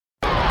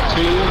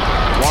two,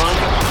 one.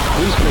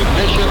 Booster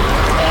ignition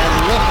and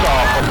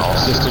liftoff. All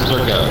systems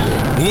are go.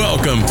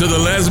 Welcome to the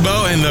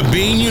Lesbo and the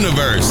Bean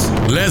universe.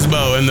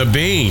 Lesbo and the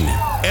Bean.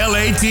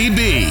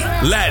 LATB,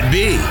 Lat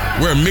B,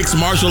 where mixed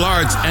martial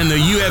arts and the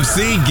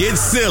UFC get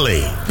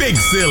silly. Big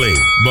silly.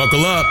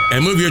 Buckle up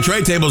and move your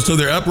tray tables to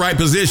their upright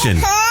position.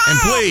 And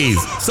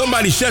please,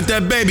 somebody shut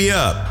that baby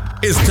up.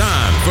 It's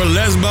time for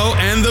Lesbo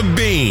and the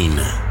Bean.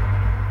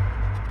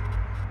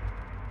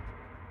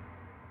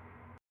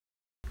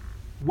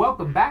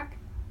 Welcome back.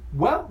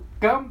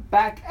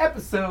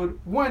 Episode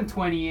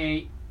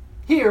 128.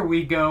 Here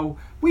we go.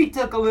 We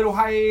took a little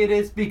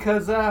hiatus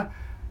because the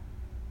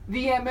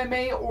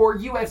MMA or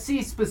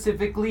UFC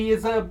specifically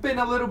has been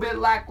a little bit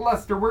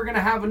lackluster. We're going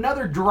to have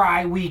another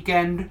dry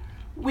weekend.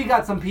 We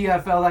got some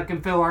PFL that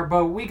can fill our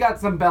boat. We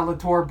got some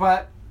Bellator,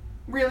 but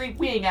really,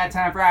 we ain't got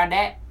time for all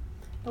that.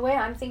 The way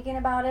I'm thinking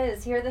about it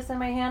is, hear this in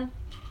my hand?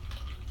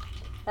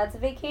 That's a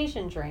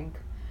vacation drink.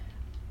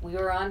 We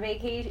were on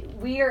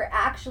vacation. We are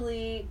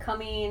actually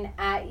coming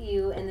at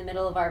you in the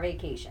middle of our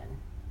vacation.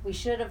 We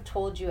should have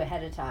told you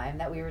ahead of time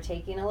that we were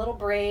taking a little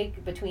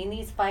break between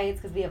these fights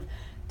because we have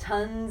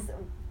tons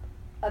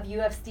of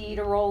UFC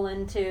to roll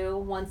into.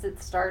 Once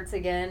it starts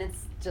again,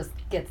 it's just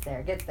gets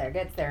there,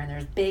 and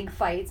there's big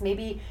fights.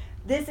 Maybe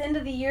this end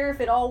of the year, if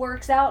it all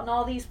works out and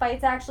all these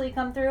fights actually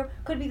come through,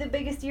 could be the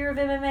biggest year of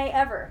MMA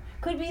ever.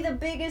 Could be the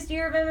biggest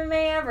year of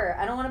MMA ever.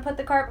 I don't want to put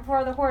the cart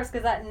before the horse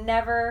because that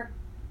never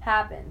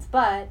happens.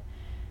 But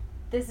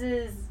this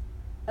is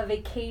a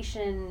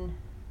vacation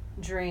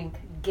drink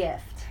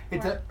gift.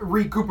 It's a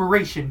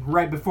recuperation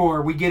right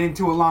before we get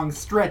into a long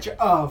stretch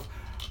of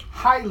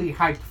highly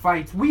hyped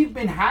fights. We've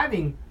been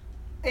having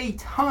a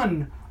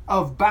ton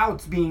of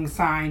bouts being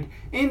signed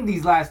in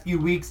these last few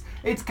weeks.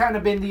 It's kind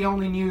of been the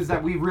only news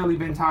that we've really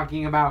been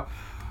talking about.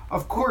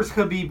 Of course,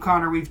 Khabib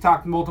Conor, we've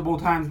talked multiple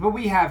times, but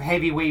we have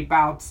heavyweight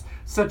bouts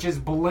such as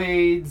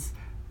Blades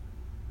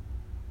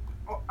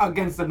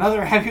against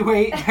another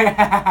heavyweight.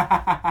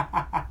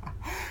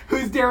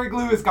 Who's Derek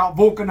Lewis got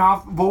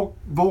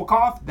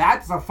Volkov.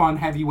 That's a fun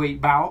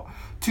heavyweight bout.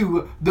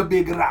 To the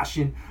Big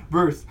Russian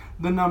versus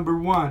the number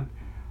one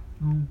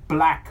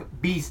Black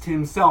Beast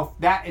himself.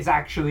 That is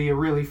actually a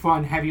really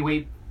fun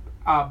heavyweight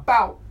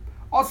bout.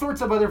 All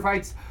sorts of other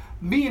fights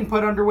being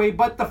put underway,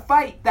 but the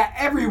fight that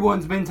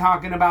everyone's been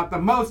talking about the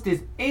most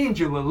is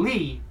Angela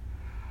Lee.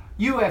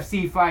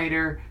 UFC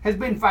fighter, has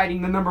been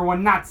fighting the number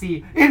one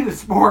Nazi in the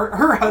sport.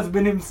 Her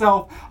husband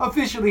himself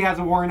officially has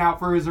a warrant out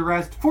for his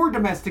arrest for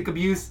domestic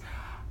abuse.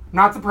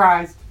 Not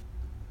surprised.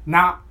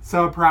 Yeah.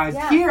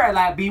 Here at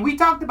Lat B, we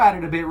talked about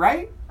it a bit,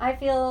 right? I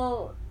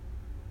feel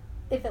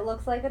if it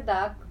looks like a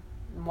duck,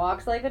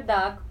 walks like a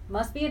duck,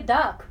 must be a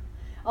duck.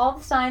 All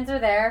the signs are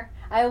there.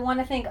 I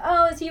want to think,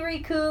 oh, is he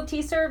recouped?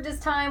 He served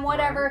his time,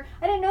 whatever. Right.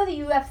 I didn't know the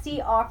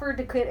UFC offered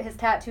to get his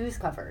tattoos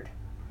covered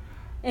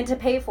and to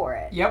pay for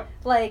it. Yep.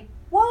 Like,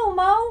 whoa,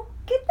 Mo,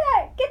 get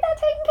that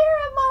taken care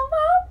of, Mo.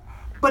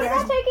 But get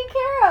that taken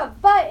care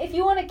of. But if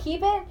you want to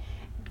keep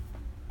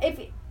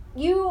it,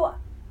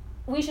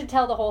 we should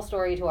tell the whole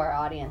story to our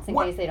audience in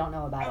case they don't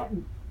know about it.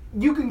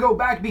 You can go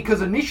back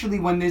because initially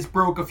when this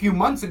broke a few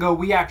months ago,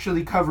 we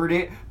actually covered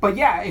it. But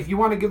yeah, if you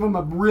want to give them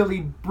a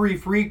really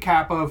brief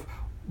recap of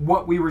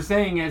what we were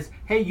saying is,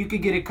 hey, you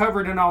could get it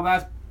covered and all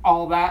that.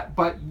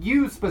 But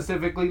you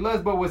specifically,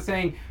 Lesbo, was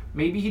saying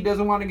maybe he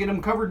doesn't want to get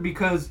them covered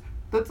because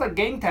that's like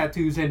gang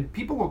tattoos and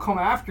people will come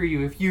after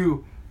you if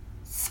you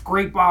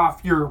scrape off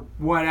your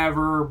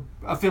whatever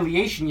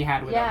affiliation you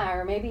had with him. Yeah,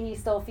 or maybe he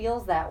still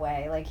feels that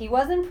way. Like, he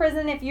was in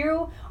prison. If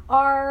you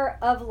are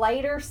of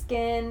lighter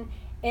skin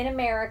in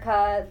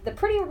America,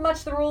 pretty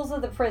much the rules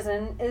of the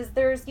prison is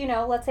there's,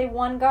 let's say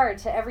one guard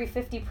to every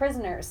 50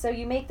 prisoners. So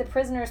you make the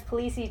prisoners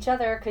police each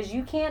other because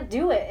you can't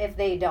do it if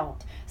they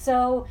don't.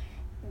 So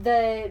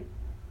the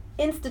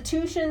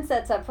institution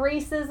sets up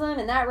racism,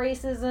 and that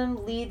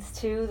racism leads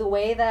to the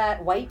way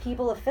that white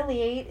people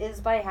affiliate is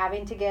by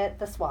having to get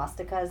the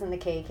swastikas and the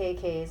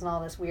KKKs and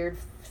all this weird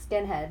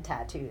skinhead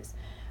tattoos.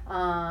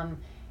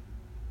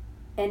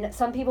 And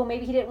some people,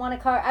 maybe he didn't want to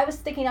cover. I was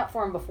sticking up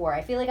for him before.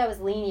 I feel like I was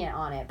lenient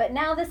on it. But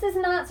now this is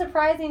not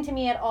surprising to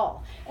me at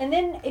all. And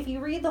then if you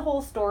read the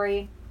whole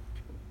story,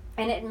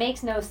 and it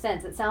makes no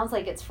sense. It sounds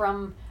like it's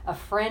from a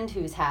friend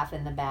who's half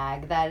in the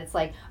bag. That it's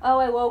like, oh,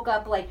 I woke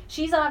up. Like,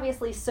 she's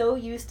obviously so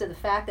used to the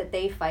fact that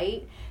they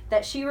fight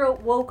that she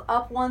woke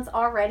up once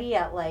already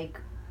at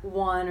like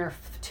 1 or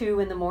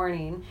 2 in the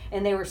morning.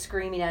 And they were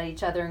screaming at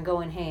each other and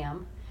going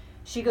ham.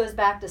 She goes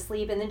back to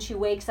sleep. And then she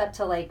wakes up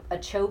to like a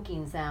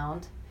choking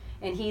sound.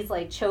 And he's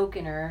like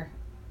choking her.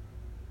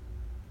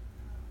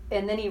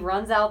 And then he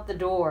runs out the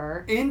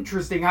door.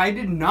 Interesting. I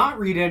did not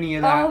read any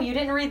of that. Oh, you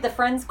didn't read the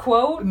friend's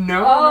quote?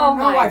 No.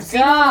 I've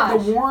seen all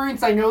of the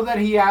warrants. I know that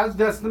he has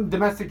some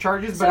domestic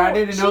charges, but I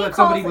didn't know that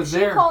somebody was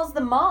there. She calls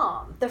the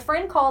mom. The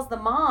friend calls the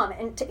mom,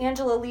 and to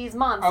Angela Lee's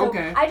mom. So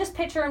okay. I just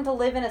picture him to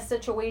live in a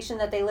situation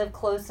that they live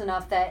close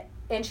enough that,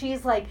 and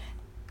she's like,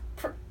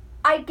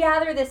 I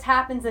gather this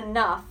happens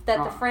enough that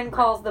the Oh, friend right.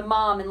 calls the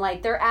mom and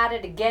like, they're at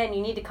it again.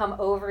 You need to come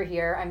over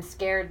here. I'm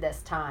scared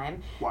this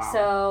time. Wow.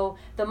 So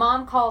the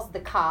mom calls the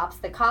cops.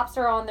 The cops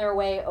are on their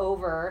way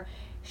over.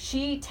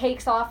 She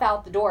takes off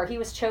out the door. He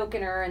was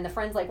choking her, and the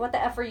friend's like, "What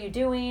the F are you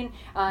doing?"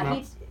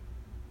 Yep.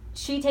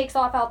 She takes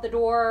off out the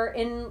door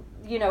in,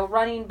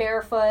 running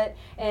barefoot,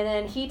 and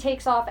then he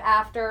takes off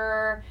after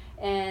her,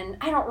 and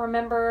I don't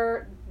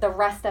remember the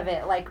rest of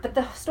it. But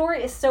the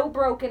story is so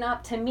broken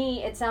up. To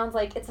me, it sounds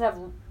like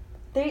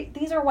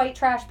these are white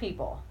trash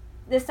people.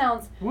 This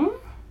sounds What?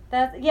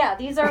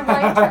 these are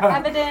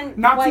evident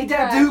Nazi white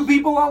tattoo trash.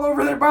 people all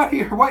over their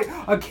body, or white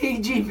a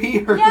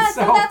KGB herself. Yeah,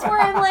 so that's where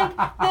I'm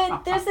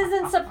like, this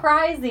isn't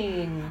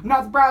surprising.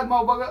 Not surprised,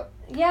 motherfucker.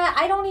 Yeah,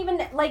 I don't even,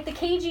 the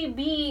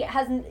KGB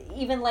has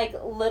even,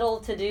 little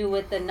to do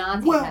with the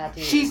Nazi Well,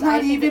 tattoos. she's I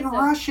not think even it's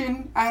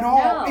Russian at all.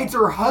 No. It's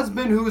her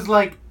husband who's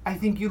like, I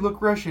think you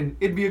look Russian.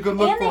 It'd be a good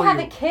look And for they you. have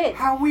a kid.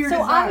 How weird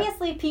so is that?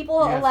 obviously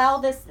people Yes. allow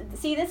this.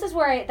 See, this is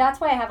where that's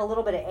why I have a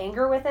little bit of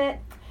anger with it.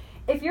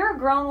 If you're a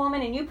grown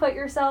woman and you put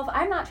yourself,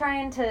 I'm not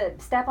trying to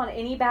step on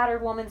any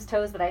battered woman's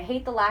toes, but I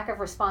hate the lack of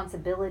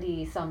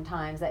responsibility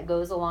sometimes that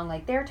goes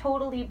along. They're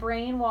totally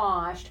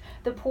brainwashed.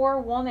 The poor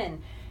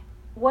woman.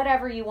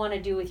 Whatever you want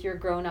to do with your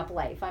grown-up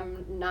life.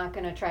 I'm not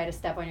going to try to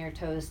step on your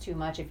toes too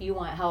much. If you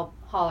want help,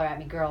 holler at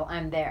me, girl.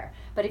 I'm there.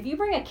 But if you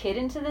bring a kid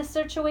into this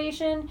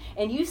situation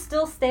and you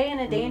still stay in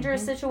a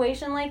dangerous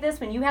situation like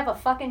this when you have a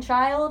fucking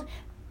child,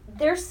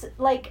 there's,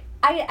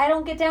 I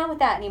don't get down with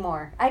that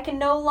anymore. I can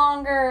no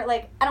longer,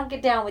 I don't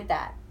get down with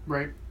that.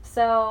 Right.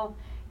 So,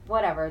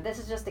 whatever. This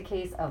is just a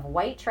case of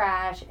white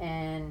trash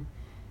and,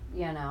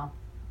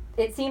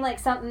 it seemed like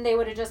something they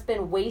would have just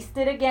been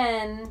wasted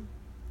again.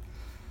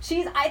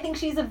 I think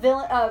she's a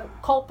villain, a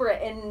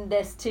culprit in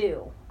this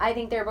too. I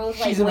think they're both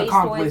She's an waste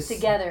accomplice. boys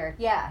together.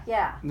 Yeah.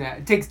 Yeah,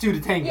 it takes two to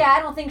tango. Yeah, I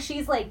don't think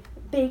she's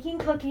baking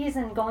cookies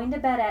and going to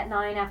bed at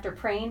 9 after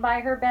praying by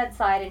her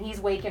bedside, and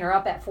he's waking her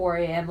up at 4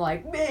 a.m.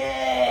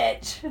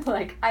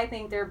 bitch. I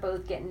think they're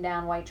both getting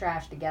down white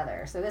trash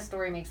together. So this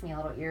story makes me a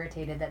little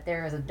irritated that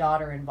there is a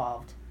daughter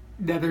involved.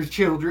 That there's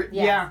children.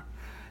 Yes. Yeah.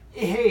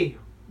 Hey,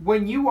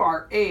 when you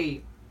are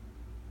a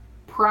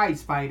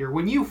prize fighter,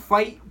 when you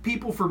fight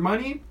people for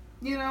money,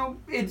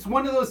 it's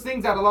one of those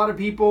things that a lot of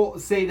people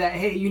say that,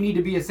 hey, you need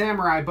to be a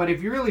samurai. But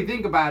if you really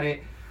think about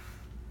it,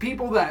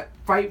 people that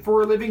fight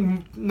for a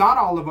living, not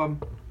all of them.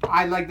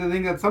 I like to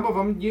think that some of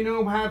them,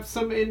 have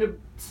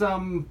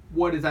some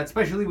what is that,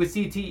 especially with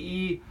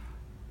CTE,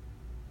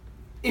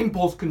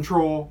 impulse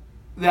control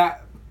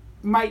that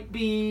might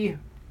be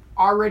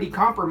already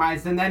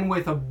compromised. And then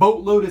with a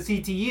boatload of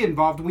CTE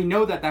involved, we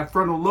know that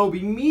frontal lobe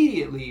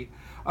immediately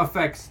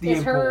affects the Is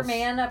impulse. her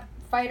man a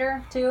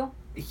fighter too?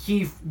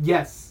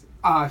 Yes.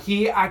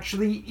 He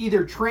actually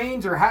either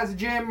trains or has a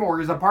gym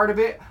or is a part of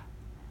it.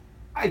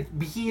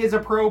 He is a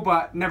pro,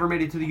 but never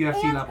made it to the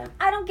UFC And level.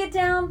 I don't get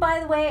down, by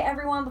the way,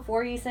 everyone,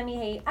 before you send me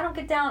hate, I don't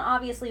get down,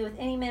 obviously, with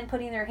any men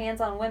putting their hands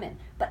on women.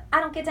 But I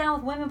don't get down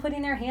with women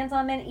putting their hands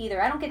on men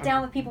either. I don't get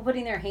down with people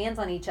putting their hands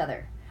on each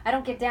other. I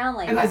don't get down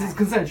like Unless that. it's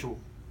consensual.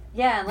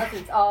 Yeah, unless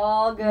it's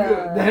all good.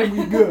 Good. Then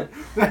we good.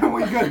 Then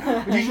we good.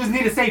 You just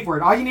need a safe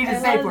word. All you need is a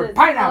Unless safe word. it's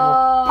Pineapple.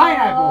 all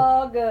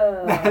Pineapple.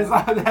 good.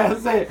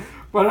 That's it.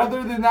 But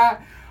other than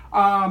that,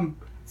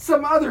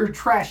 some other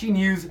trashy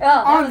news Oh,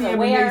 that on was the a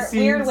MMA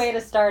scenes. weird way to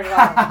start it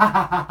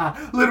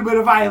off. A little bit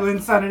of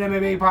violence on an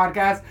MMA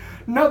podcast.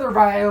 Another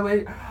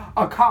violent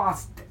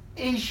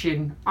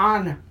accostation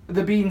on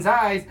the Bean's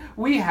Eyes.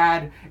 We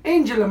had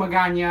Angela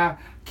Magana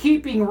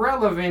keeping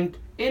relevant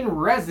in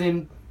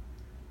resin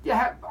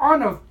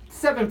on a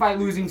 7-fight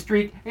losing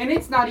streak, and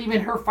it's not even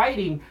her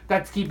fighting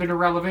that's keeping her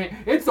relevant.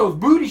 It's those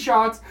booty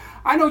shots.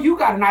 I know you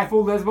got an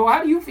eyeful, Lesbo.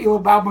 How do you feel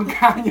about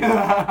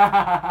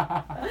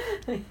Magana?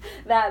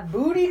 That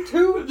booty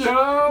tooch.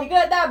 Yeah. You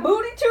got that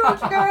booty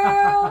tooch,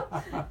 girl.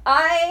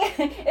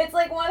 It's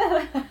like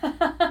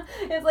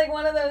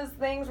one of those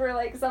things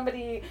where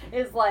somebody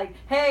is like,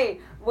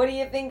 "Hey, what do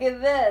you think of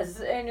this?"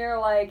 And you're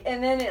like,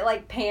 and then it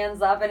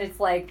pans up and it's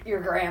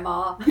your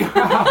grandma.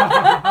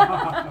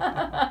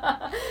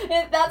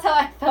 That's how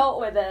I felt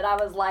with it. I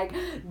was like,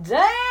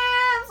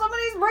 "Damn,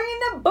 somebody's bringing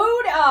the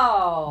booty."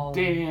 Oh.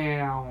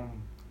 Damn.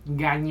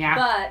 Ganya.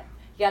 But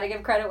you gotta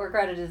give credit where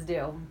credit is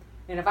due.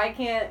 And if I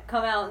can't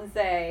come out and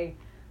say,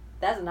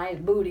 "That's a nice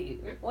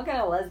booty," what kind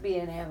of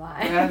lesbian am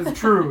I? That is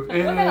true.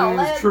 It What kind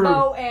of is true.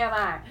 lesbo am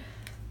I?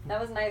 That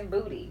was a nice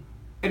booty.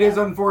 It is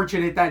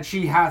unfortunate that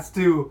she has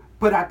to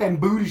put out them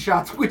booty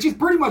shots, which is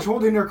pretty much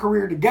holding her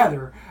career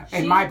together,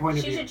 in my point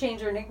of She view. should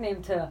change her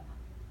nickname to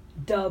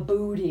Da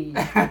Booty.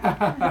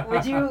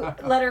 Would you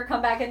let her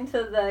come back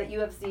into the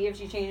UFC if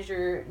she changed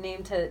her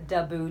name to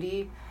Da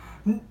Booty?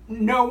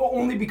 No,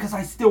 only because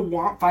I still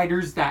want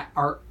fighters that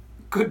are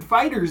good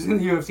fighters in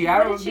the UFC.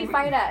 What did she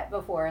fight at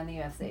before in the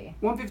UFC?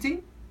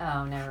 115?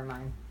 Oh, never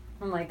mind.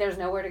 I'm like, there's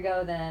nowhere to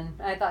go then.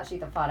 I thought she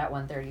fought at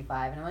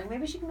 135, and I'm like,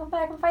 maybe she can go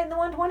back and fight in the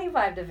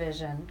 125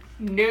 division.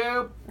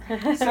 Nope.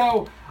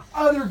 So,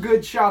 other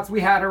good shots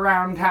we had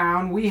around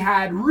town. We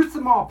had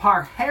Rusamal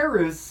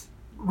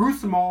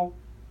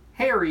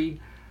Harry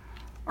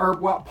or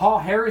well, Paul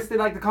Harris, they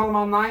like to call him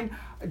online.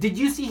 Did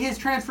you see his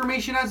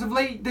transformation as of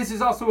late? This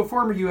is also a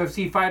former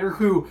UFC fighter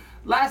who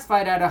last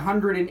fight at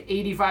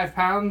 185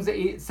 pounds,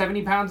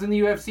 70 pounds in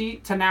the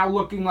UFC, to now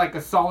looking like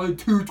a solid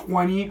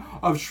 220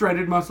 of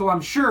shredded muscle.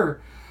 I'm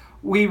sure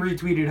we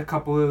retweeted a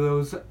couple of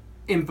those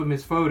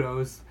infamous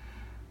photos.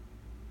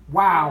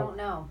 Wow. I don't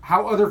know.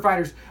 How other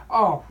fighters...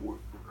 Oh,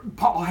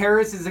 Paul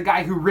Harris is a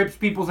guy who rips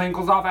people's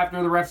ankles off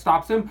after the ref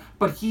stops him,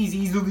 but he's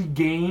easily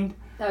gained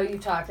Oh, you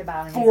talked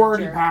about him.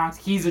 40 pounds.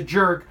 He's a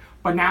jerk,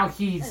 but now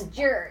he's... A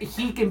jerk.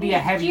 He can be He's a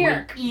heavyweight.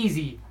 jerk.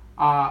 Easy.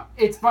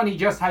 It's funny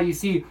just how you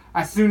see,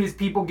 as soon as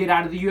people get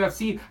out of the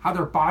UFC, how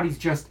their bodies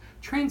just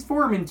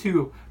transform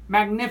into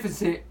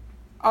magnificent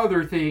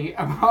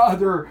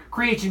other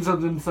creations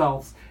of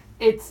themselves.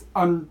 It's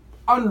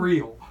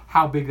unreal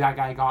how big that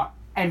guy got.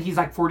 And he's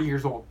like 40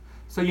 years old.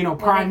 So, you know,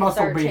 prime muscle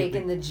start building.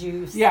 taking the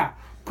juice. Yeah.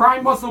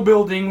 Prime muscle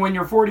building when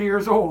you're 40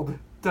 years old.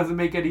 Doesn't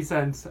make any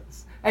sense.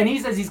 And he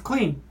says he's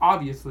clean,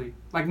 obviously.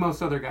 Like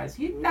most other guys.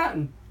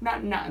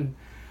 Nothing.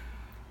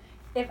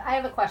 If I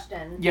have a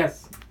question.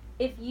 Yes.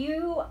 If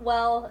you,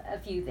 well, a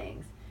few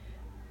things.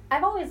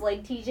 I've always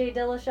liked TJ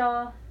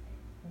Dillashaw,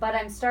 but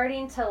I'm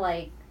starting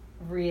to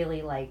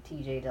really like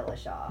TJ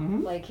Dillashaw.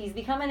 Mhm. Like, he's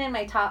becoming in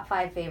my top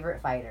 5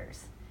 favorite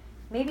fighters.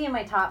 Maybe in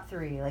my top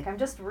 3. Like, I'm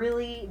just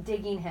really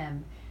digging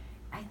him.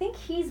 I think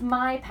he's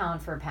my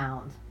pound for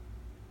pound.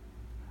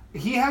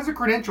 He has the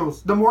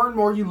credentials. The more and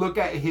more you look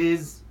at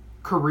his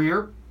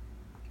career,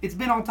 it's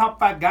been all top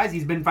 5 guys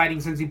he's been fighting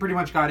since he pretty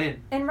much got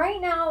in. And right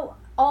now,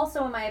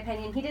 also in my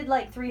opinion, he did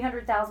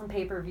 300,000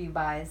 pay-per-view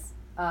buys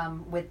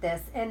with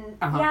this. And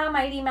yeah,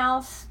 Mighty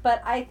Mouse,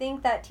 but I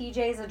think that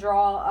TJ's a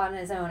draw on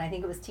his own. I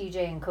think it was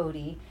TJ and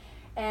Cody.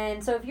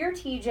 And so if you're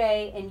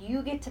TJ and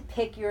you get to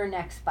pick your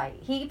next fight,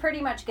 he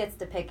pretty much gets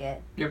to pick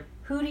it. Yep.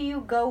 Who do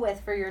you go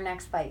with for your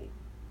next fight?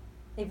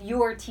 If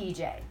you're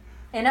TJ.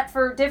 And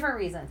for different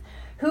reasons.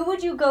 Who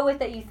would you go with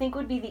that you think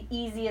would be the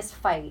easiest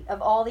fight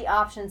of all the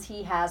options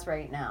he has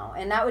right now?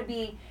 And that would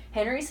be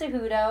Henry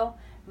Cejudo,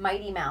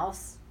 Mighty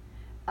Mouse,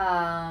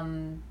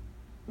 Moraes,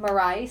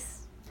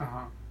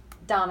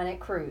 Dominic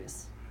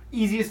Cruz.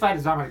 Easiest fight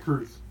is Dominic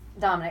Cruz.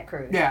 Dominic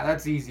Cruz. Yeah,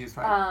 that's the easiest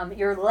fight.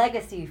 Your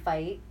legacy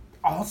fight.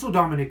 Also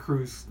Dominic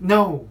Cruz.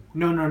 No.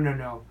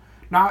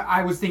 Now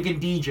I was thinking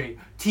DJ.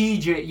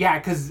 TJ, yeah,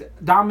 because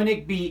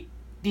Dominic beat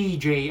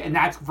DJ, and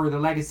that's for the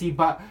legacy.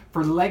 But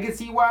for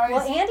legacy-wise...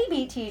 Well, Andy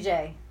beat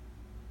TJ.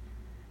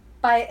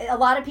 By a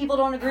lot of people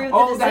don't agree with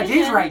the decision. that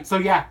is right. So,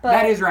 yeah, but,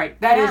 that is right.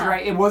 That is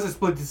right. It was a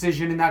split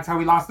decision, and that's how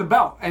he lost the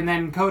belt. And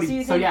then Cody. So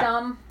you think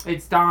Dom?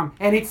 It's Dom.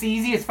 And it's the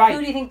easiest fight. Who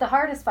do you think the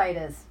hardest fight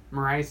is?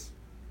 Moraes.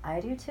 I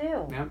do,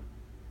 too. Yep.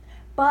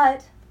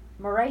 But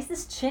Moraes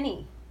is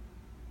chinny.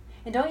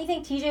 And don't you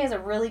think TJ has a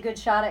really good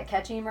shot at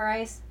catching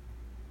Moraes?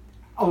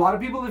 A lot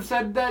of people have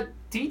said that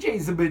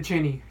TJ's a bit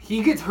chinny.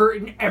 He gets hurt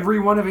in every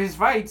one of his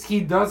fights. He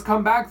does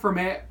come back from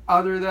it,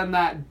 other than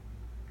that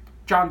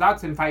John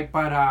Dodson fight.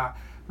 But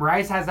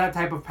Moraes has that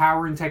type of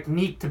power and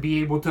technique to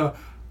be able to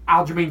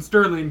Aljamain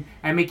Sterling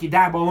and make you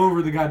dab all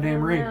over the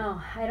goddamn ring.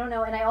 I don't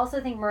know. And I also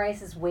think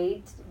Moraes is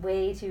way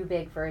too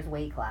big for his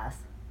weight class.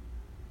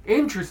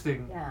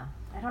 Interesting. Yeah.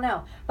 I don't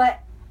know. But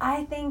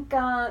I think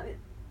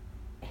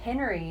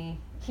Henry,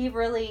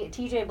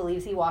 TJ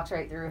believes he walks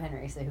right through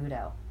Henry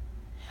Cejudo.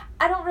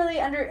 I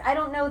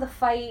don't know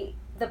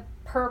the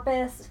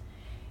purpose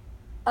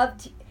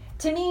of,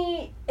 to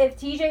me, if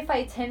TJ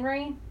fights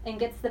Henry and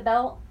gets the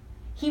belt,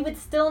 he would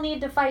still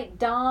need to fight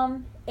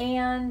Dom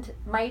and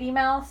Mighty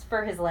Mouse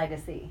for his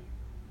legacy.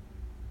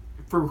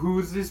 For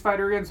who's this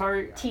fighter again?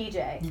 Sorry?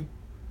 TJ.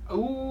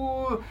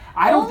 Ooh,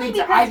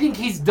 I think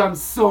he's done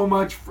so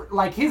much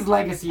his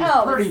legacy is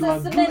pretty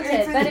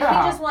cemented. But if he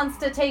just wants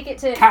to take it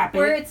to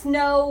where it's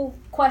no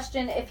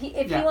question, if he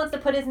wants to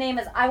put his name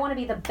as, I want to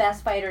be the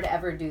best fighter to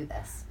ever do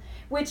this,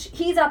 which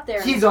he's up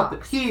there. He is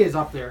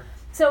up there.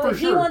 So if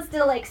he wants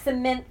to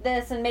cement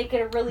this and make it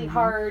a really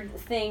hard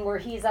thing where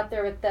he's up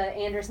there with the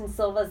Anderson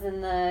Silvas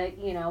and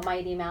the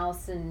Mighty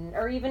Mouse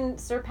or even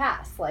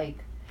surpass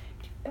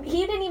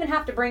he didn't even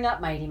have to bring up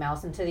Mighty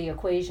Mouse into the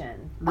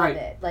equation of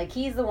it.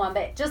 He's the one,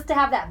 but just to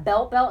have that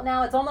belt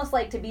now, it's almost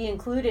like to be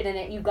included in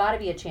it, you got to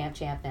be a champ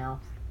now.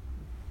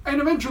 And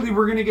eventually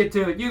we're going to get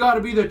to, you got to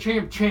be the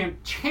champ.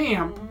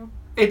 Mm-hmm.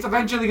 It's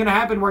eventually going to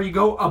happen where you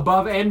go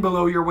above and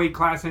below your weight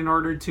class in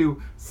order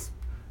to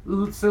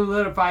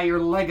solidify your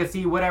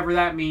legacy, whatever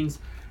that means.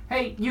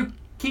 Hey, you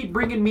keep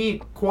bringing me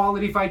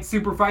quality fights,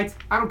 super fights.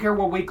 I don't care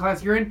what weight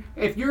class you're in.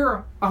 If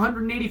you're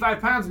 185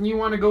 pounds and you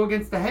want to go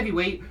against the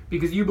heavyweight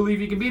because you believe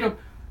you can beat him,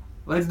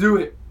 let's do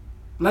it.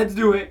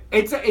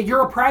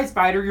 You're a prize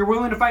fighter. You're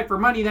willing to fight for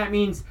money. That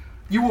means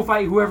you will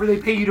fight whoever they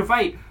pay you to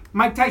fight.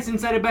 Mike Tyson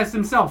said it best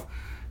himself.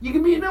 You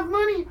give me enough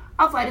money,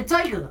 I'll fight a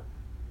tiger.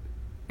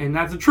 And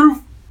that's the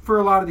truth for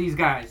a lot of these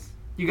guys.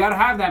 You got to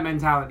have that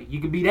mentality.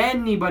 You can beat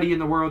anybody in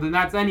the world, and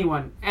that's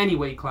anyone, any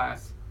weight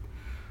class.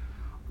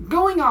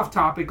 Going off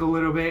topic a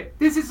little bit,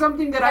 this is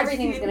something that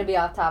everything's going to be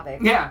off topic.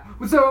 Yeah.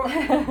 So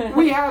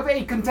we have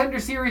a Contender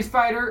Series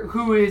fighter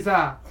who is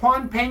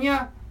Juan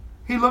Pena.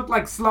 He looked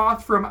like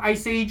Sloth from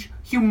Ice Age.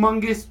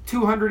 Humongous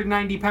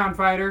 290-pound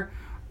fighter.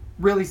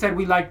 Really said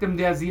we liked him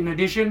as an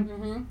addition.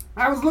 Mm-hmm.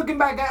 I was looking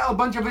back at a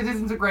bunch of his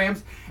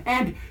Instagrams,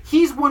 and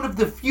he's one of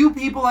the few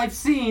people I've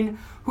seen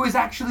who has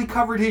actually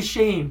covered his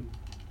shame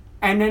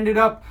and ended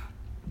up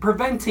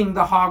preventing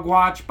the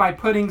hogwatch by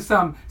putting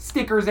some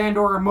stickers and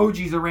or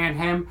emojis around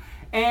him.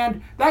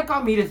 And that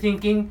got me to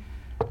thinking,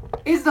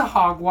 is the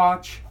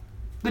hogwatch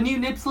the new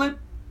nip slip?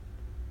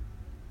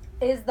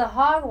 Is the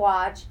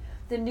hogwatch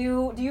the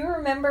new... Do you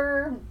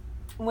remember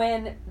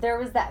when there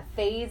was that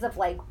phase of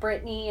like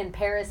Britney and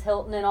Paris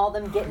Hilton and all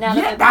them getting out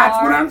of the that's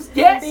car what I'm... and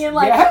Yes! being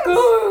like, yes.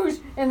 boosh!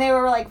 And they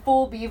were like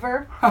full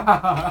beaver. Like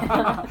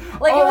Oh,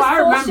 it was I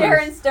full remember.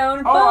 Sharon Stone.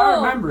 Boom. Oh, I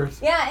remember.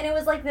 Yeah, and it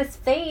was like this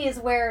phase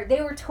where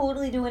they were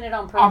totally doing it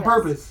on purpose. On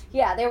purpose.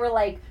 Yeah, they were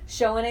like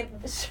showing it,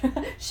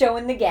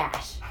 showing the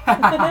gash.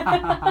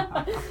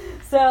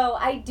 So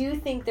I do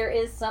think there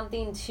is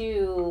something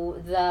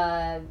to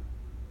the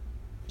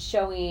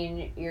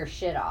showing your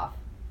shit off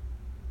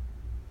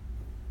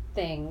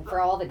thing for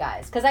all the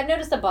guys. Because I've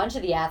noticed a bunch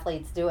of the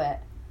athletes do it.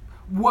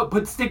 What,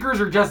 put stickers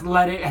or just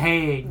let it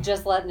hang?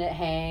 Just letting it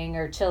hang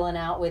or chilling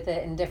out with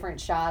it in different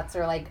shots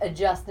or like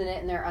adjusting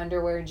it in their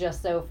underwear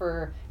just so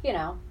for, you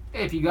know.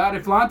 If you got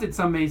it flaunted,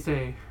 some may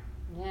say.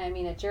 Yeah, I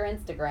mean, it's your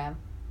Instagram.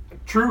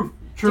 True.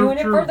 Doing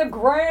it for the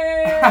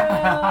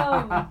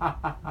gram!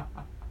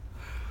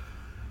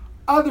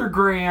 Other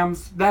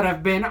grams that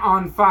have been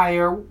on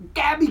fire.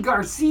 Gabby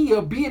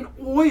Garcia being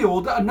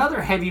oiled.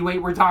 Another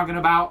heavyweight we're talking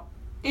about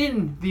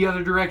in the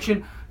other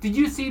direction. Did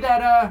you see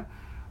that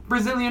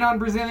Brazilian on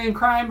Brazilian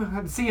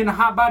crime? Seeing a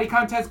hot body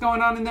contest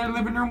going on in their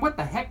living room? What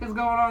the heck is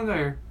going on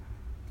there?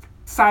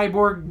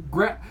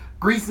 Cyborg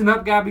greasing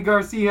up Gabby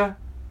Garcia.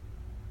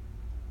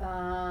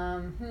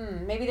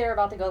 Maybe they're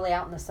about to go lay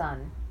out in the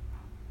sun.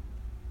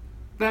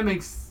 That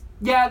makes...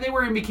 Yeah, they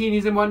were in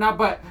bikinis and whatnot,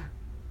 but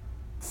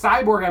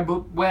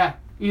Cyborg, well,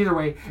 either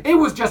way. It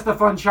was just a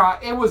fun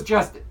shot. It was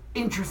just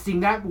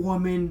interesting. That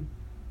woman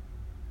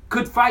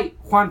could fight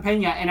Juan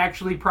Pena and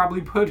actually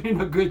probably put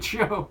in a good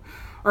show.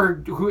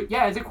 Or,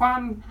 is it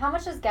Juan? How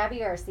much does Gabby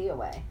Garcia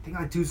weigh? I think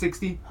like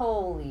 260.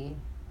 Holy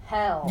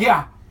hell.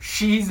 Yeah,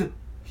 she's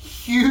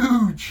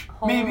huge.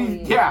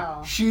 Holy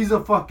hell. She's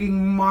a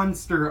fucking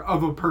monster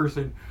of a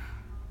person.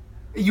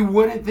 You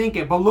wouldn't think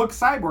it, but look,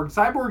 Cyborg.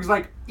 Cyborg's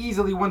like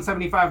easily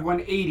 175,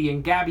 180,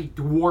 and Gabby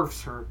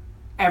dwarfs her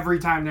every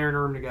time they're in a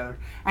room together.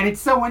 And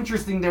it's so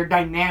interesting, their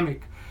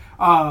dynamic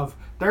of,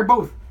 they're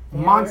both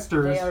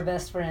monsters. They are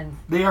best friends.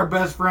 They are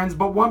best friends,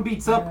 but one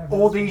beats up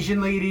old Asian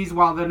ladies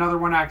while the another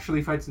one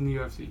actually fights in the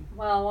UFC.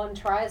 Well, one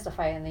tries to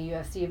fight in the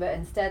UFC, but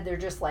instead they're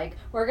just like,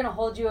 we're going to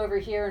hold you over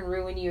here and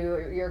ruin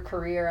your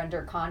career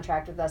under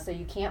contract with us so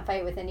you can't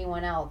fight with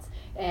anyone else.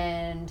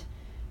 And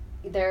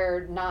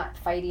they're not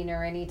fighting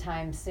her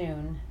anytime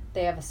soon.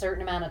 They have a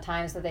certain amount of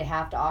times that they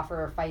have to offer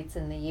her fights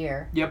in the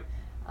year. Yep.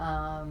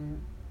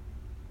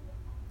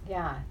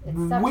 Yeah, it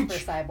sucks Which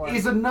for Cyborg.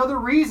 is another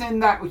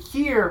reason that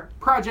here,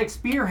 Project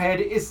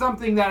Spearhead is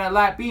something that at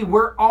Lat B,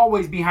 we're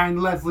always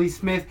behind Leslie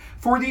Smith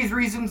for these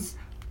reasons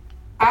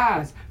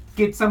as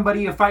get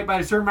somebody a fight by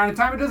a certain amount of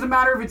time. It doesn't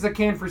matter if it's a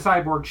can for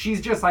Cyborg. She's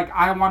just like,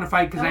 I want to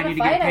fight because I need to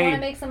get paid. I want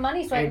to make some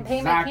money so I can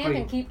pay my camp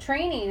and keep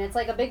training. It's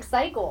like a big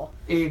cycle.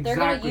 Exactly. They're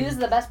going to use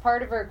the best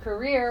part of her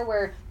career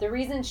where the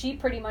reason she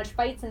pretty much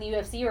fights in the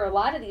UFC, or a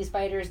lot of these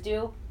fighters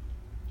do,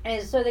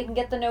 is so they can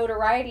get the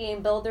notoriety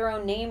and build their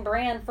own name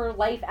brand for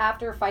life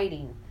after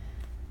fighting.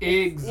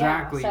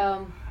 Exactly. Yeah,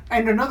 so.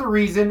 And another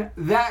reason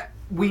that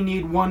we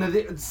need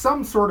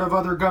some sort of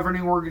other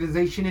governing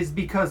organization is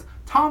because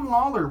Tom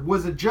Lawler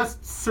was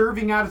just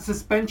serving out a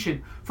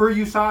suspension for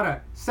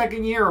USADA.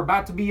 Second year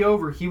about to be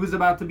over. He was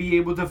about to be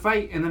able to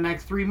fight in the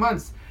next 3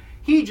 months.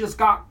 He just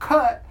got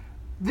cut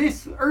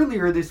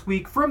earlier this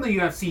week from the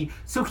UFC.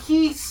 So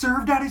he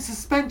served out his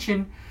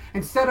suspension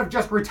instead of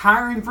just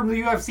retiring from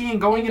the UFC and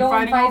going and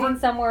fighting over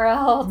somewhere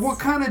else. What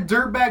kind of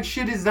dirtbag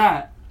shit is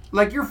that?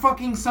 Like, you're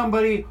fucking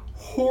somebody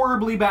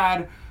horribly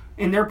bad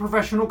in their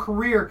professional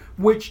career,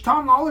 which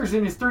Tom Lawler's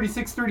in his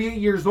 36, 38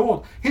 years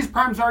old. His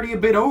prime's already a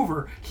bit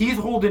over. He's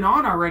holding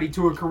on already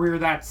to a career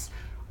that's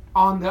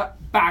on the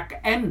back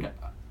end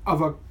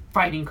of a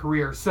fighting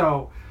career.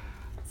 So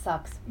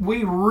sucks.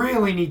 We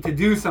really need to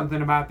do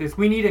something about this.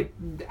 We need to,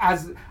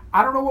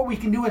 I don't know what we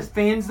can do as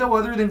fans, though,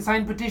 other than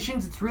sign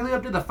petitions. It's really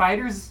up to the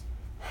fighters.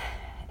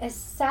 As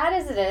sad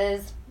as it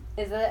is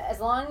that as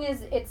long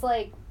as it's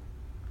like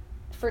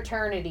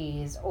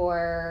fraternities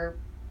or,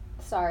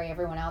 sorry,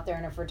 everyone out there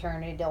in a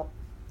fraternity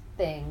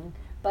thing,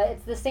 but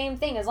it's the same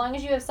thing. As long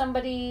as you have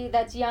somebody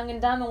that's young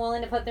and dumb and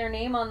willing to put their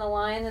name on the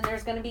line, then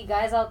there's going to be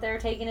guys out there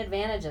taking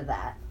advantage of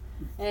that.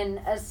 And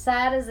as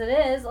sad as it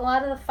is, a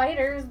lot of the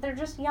fighters, they're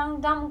just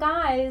young, dumb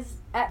guys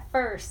at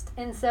first.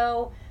 And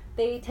so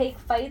they take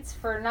fights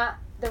for not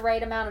the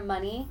right amount of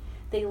money.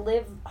 They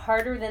live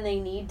harder than they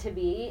need to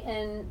be.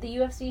 And the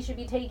UFC should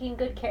be taking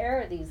good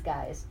care of these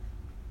guys.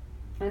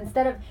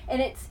 Instead of,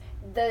 and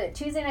the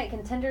Tuesday Night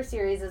Contender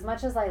Series, as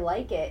much as I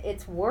like it,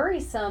 it's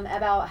worrisome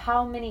about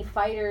how many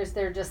fighters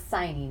they're just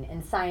signing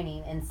and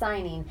signing and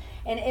signing.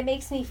 And it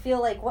makes me feel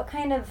like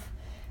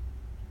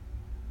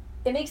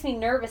it makes me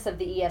nervous of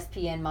the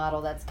ESPN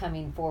model that's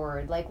coming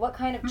forward. Like, what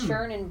kind of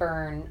churn and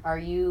burn are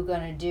you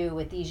going to do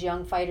with these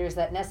young fighters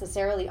that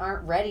necessarily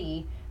aren't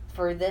ready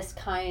for this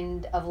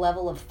kind of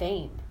level of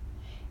fame?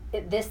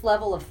 This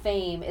level of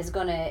fame is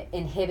going to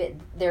inhibit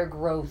their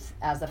growth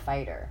as a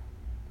fighter.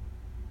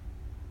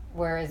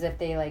 Whereas if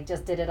they like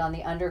just did it on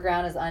the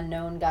underground as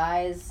unknown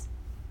guys,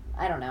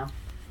 I don't know.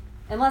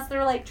 Unless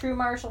they're like true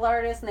martial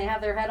artists and they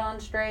have their head on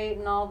straight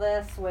and all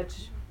this,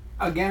 which...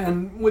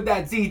 Again, with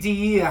that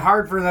CTE,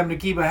 hard for them to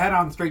keep a head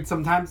on straight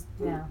sometimes.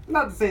 Yeah.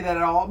 Not to say that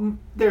at all.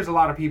 There's a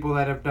lot of people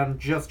that have done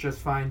just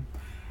fine.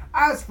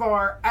 As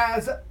far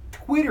as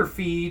Twitter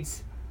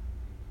feeds,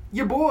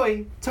 your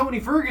boy, Tony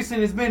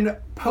Ferguson, has been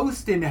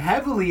posting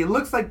heavily. It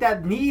looks like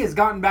that knee has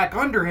gotten back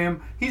under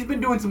him. He's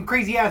been doing some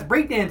crazy-ass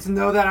breakdancing,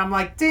 though, that I'm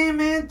like, damn,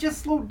 man,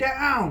 just slow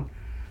down.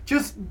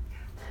 Just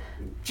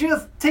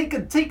take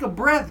a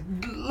breath.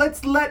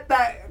 Let's let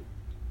that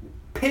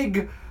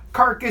pig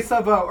carcass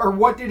of or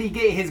what did he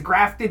get? His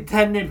grafted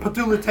tendon,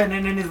 patella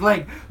tendon in his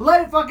leg.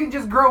 Let it fucking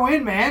just grow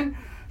in, man.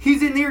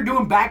 He's in there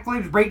doing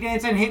backflips,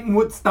 breakdancing, hitting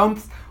wood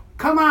stumps.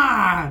 Come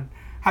on.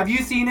 Have you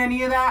seen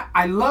any of that?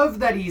 I love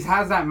that he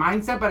has that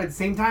mindset, but at the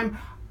same time,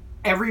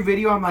 every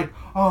video I'm like,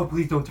 oh,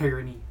 please don't tear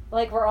your knee.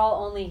 Like, we're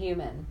all only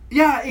human.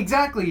 Yeah,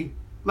 exactly.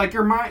 Like,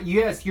 your mind,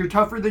 yes, you're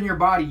tougher than your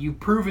body. You've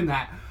proven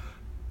that.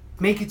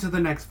 Make it to the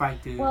next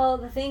fight, dude. Well,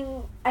 the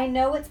thing, I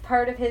know it's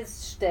part of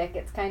his shtick.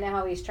 It's kind of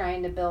how he's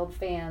trying to build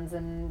fans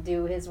and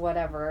do his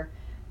whatever.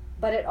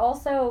 But it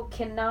also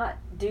cannot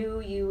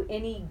do you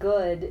any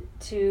good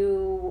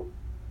to,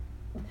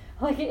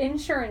 like,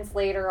 insurance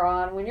later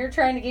on when you're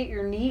trying to get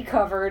your knee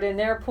covered and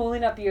they're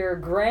pulling up your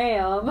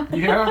gram.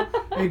 Yeah,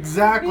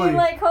 exactly. Being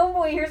like,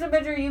 homeboy, here's a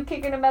picture of you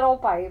kicking a metal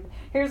pipe.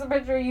 Here's a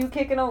picture of you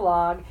kicking a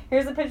log.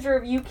 Here's a picture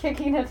of you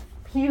kicking a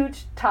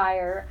huge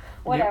tire.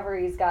 Whatever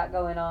he's got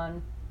going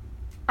on.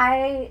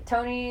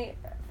 Tony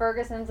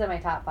Ferguson's in my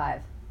top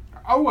 5.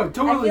 Oh, I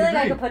totally I feel like agree.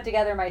 I could put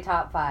together my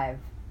top 5.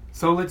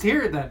 So let's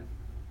hear it then.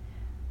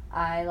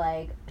 I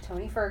like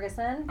Tony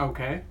Ferguson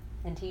Okay.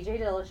 and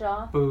TJ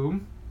Dillashaw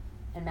Boom.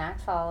 and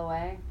Max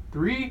Holloway.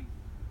 3.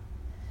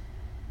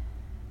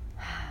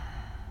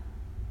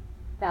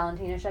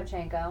 Valentina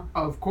Shevchenko.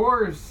 Of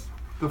course.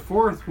 The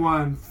 4th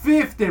one.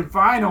 5th and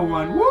final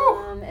one.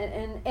 Woo!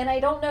 And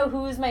I don't know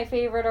who's my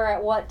favorite or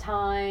at what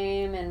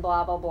time and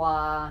blah, blah,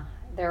 blah.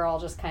 They're all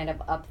just kind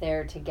of up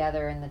there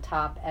together in the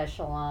top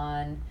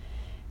echelon.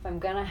 If I'm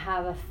going to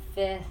have a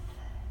 5th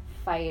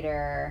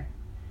fighter,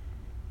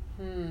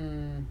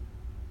 I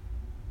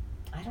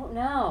don't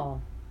know.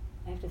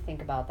 I have to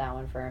think about that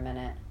one for a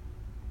minute.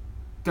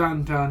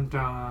 Dun, dun,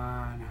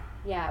 dun.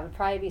 Yeah, it would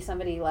probably be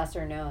somebody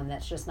lesser known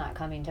that's just not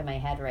coming to my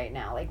head right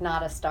now. Like,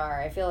 not a star.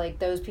 I feel like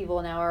those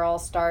people now are all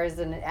stars,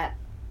 and at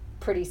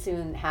pretty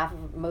soon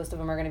most of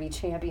them are going to be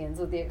champions,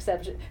 with the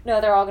exception...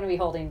 No, they're all going to be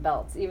holding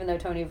belts. Even though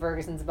Tony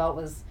Ferguson's belt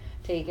was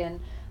taken,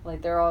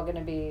 like, they're all going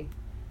to be...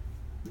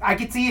 I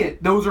could see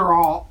it. Those are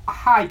all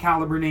high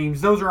caliber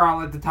names. Those are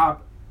all at the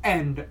top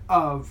end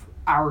of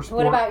our sport.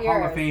 What about Hall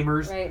yours of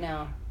Famers. right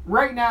now?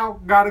 Right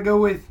now, gotta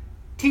go with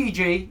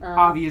TJ,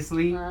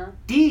 obviously.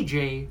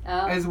 DJ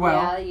as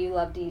well. Yeah, you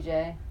love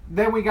DJ.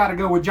 Then we gotta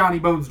go with Johnny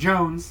Bones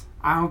Jones.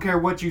 I don't care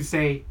what you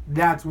say.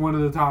 That's one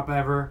of the top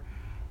ever.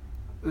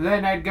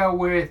 Then I'd go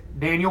with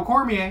Daniel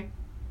Cormier.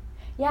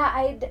 Yeah,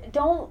 I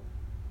don't...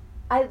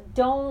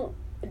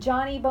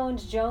 Johnny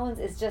Bones Jones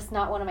is just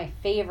not one of my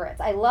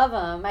favorites. I love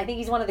him. I think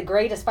he's one of the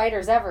greatest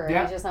fighters ever.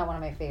 Yeah. He's just not one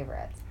of my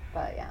favorites.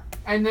 But, yeah.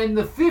 And then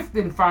the 5th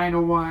and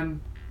final one,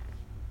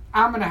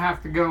 I'm going to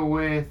have to go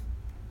with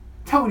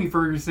Tony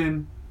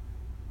Ferguson.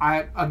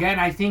 I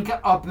think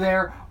up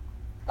there.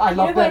 I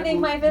love that. I think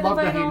my 5th and love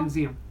the final?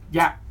 Hayden Ziem.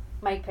 Yeah.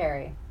 Mike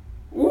Perry.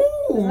 Ooh,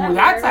 Isn't that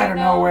that's weird? out of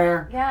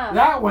nowhere. Yeah.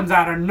 That one's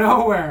out of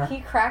nowhere.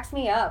 He cracks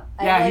me up.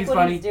 Yeah, I like he's what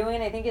funny. he's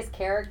doing. I think his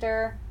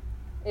character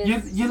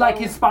is You like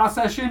his spa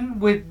session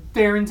with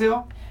Darren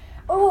Till?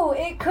 Oh,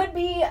 it could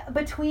be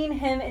between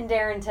him and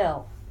Darren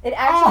Till. It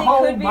actually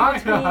could be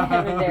between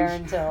him and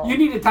Darren Till. You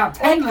need a top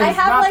 10 list, I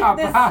have not like top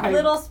this 5.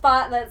 little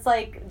spot that's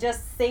like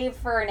just saved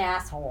for an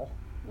asshole.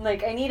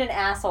 Like, I need an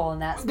asshole in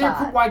that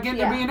spot. Why can't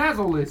there be an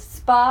asshole list?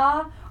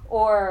 Spa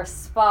or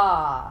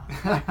spa?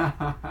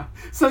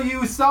 So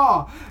you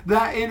saw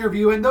that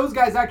interview, and those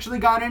guys actually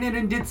got in it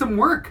and did some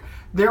work.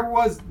 There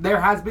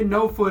has been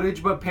no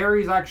footage, but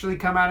Perry's actually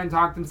come out and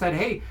talked and said,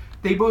 hey,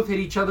 they both hit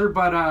each other,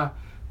 but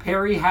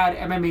Perry had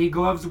MMA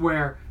gloves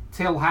where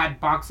Till had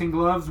boxing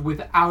gloves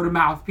without a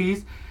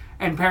mouthpiece.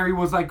 And Perry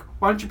was like,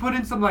 why don't you put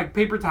in some like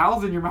paper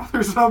towels in your mouth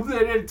or something?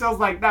 And Till's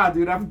like, nah,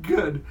 dude, I'm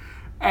good.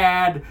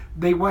 And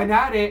they went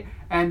at it,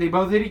 and they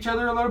both hit each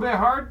other a little bit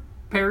hard.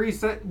 Perry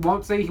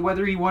won't say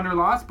whether he won or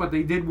lost, but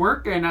they did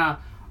work. And I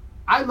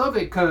love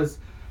it because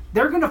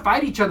they're going to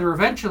fight each other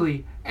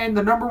eventually. And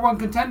the number 1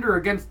 contender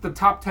against the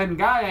top 10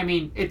 guy, I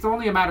mean, it's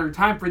only a matter of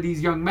time for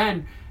these young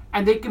men.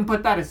 and they can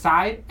put that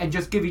aside and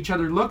just give each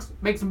other looks,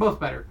 makes them both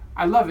better.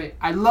 I love it.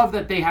 I love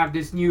that they have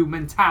this new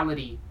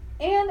mentality.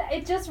 And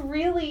it just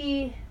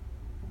really,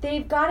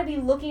 they've got to be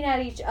looking at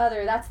each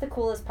other. That's the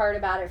coolest part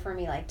about it for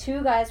me. Like,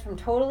 two guys from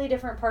totally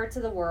different parts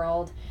of the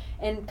world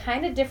and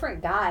kind of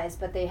different guys,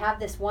 but they have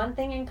this one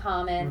thing in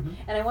common. Mm-hmm.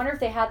 And I wonder if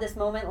they had this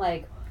moment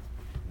like,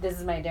 this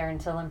is my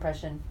Darren Till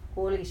impression.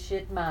 Holy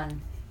shit,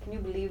 man. Can you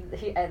believe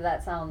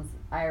that sounds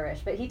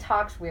Irish, but he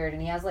talks weird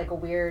and he has like a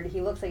weird, he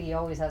looks like he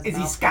always has Is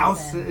he mouth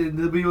Scouse? open.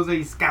 The people say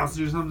he's Scouse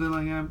or something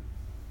like that.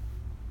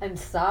 I'm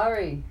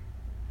sorry.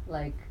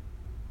 Like,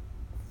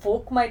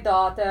 fuck my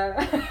daughter.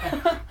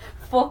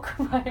 Fuck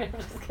my,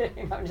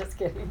 I'm just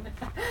kidding.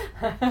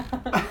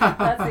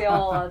 That's the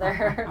whole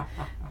other.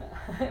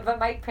 But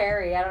Mike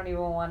Perry, I don't even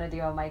want to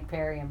do a Mike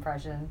Perry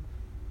impression.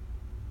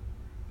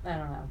 I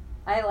don't know.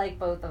 I like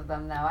both of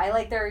them though. I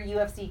like their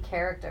UFC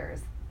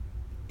characters.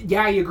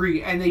 Yeah, I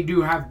agree, and they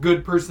do have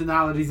good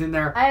personalities in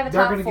there. I have a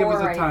They're top gonna four give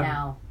us a right ton.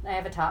 now. I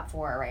have a top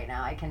 4 right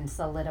now. I can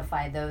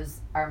solidify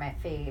those are my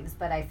faves,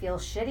 but I feel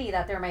shitty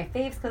that they're my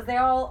faves because they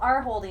all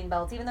are holding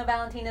belts, even though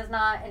Valentina's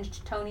not and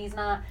Tony's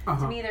not.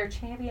 Uh-huh. To me, they're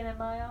champion in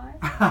my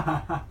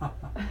eyes.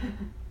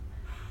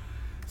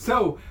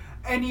 So,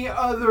 any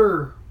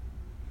other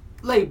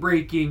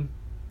late-breaking,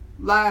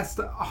 last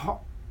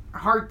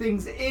hard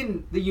things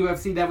in the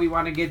UFC that we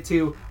want to get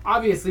to?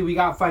 Obviously, we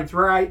got fights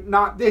right,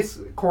 not this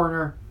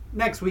corner,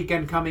 next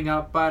weekend coming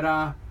up,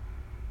 but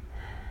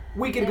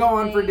we could go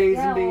on for days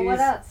and days.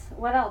 Well,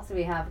 what else do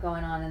we have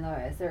going on in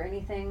there? Is there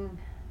anything?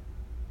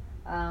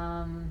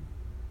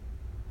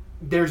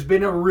 There's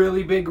been a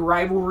really big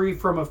rivalry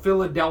from a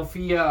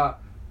Philadelphia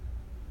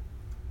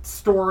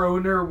store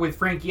owner with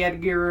Frankie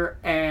Edgar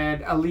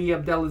and Ali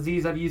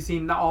Abdelaziz. Have you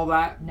seen all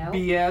that No.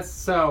 BS?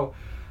 So,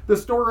 the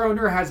store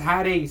owner has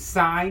had a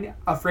sign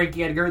of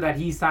Frankie Edgar that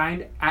he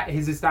signed at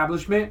his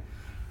establishment.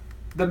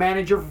 The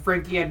manager for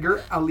Frankie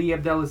Edgar, Ali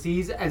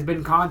Abdelaziz, has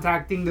been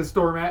contacting the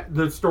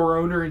store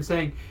owner and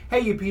saying,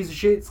 "Hey, you piece of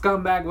shit,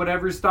 scumbag,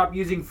 whatever, stop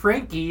using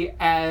Frankie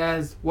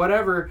as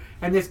whatever."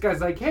 And this guy's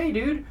like, "Hey,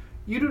 dude,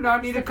 you do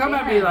not need to come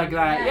at me like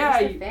that. Yeah,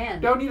 Yeah, just a fan.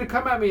 you don't need to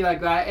come at me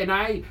like that. And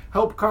I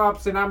help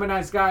cops, and I'm a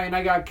nice guy, and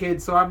I got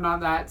kids, so I'm not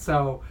that."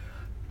 So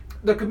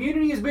the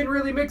community has been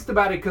really mixed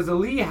about it because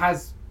Ali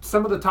has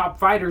some of the top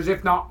fighters,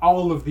 if not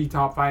all of the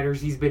top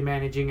fighters he's been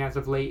managing as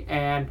of late.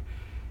 And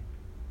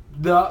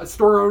the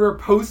store owner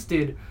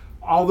posted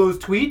all those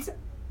tweets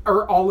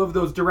or all of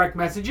those direct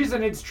messages,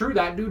 and it's true,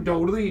 that dude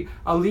totally,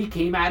 Ali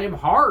came at him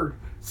hard,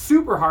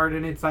 super hard,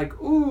 and it's like,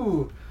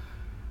 ooh,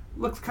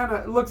 looks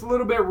a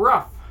little bit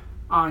rough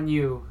on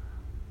you.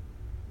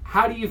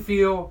 How do you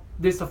feel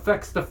this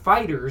affects the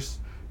fighters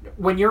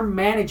when your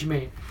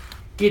management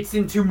gets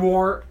into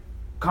more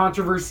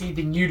controversy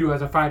than you do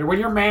as a fighter, when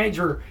your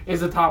manager is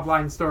the top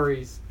line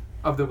stories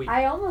of the week?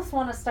 I almost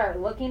want to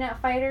start looking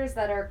at fighters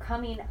that are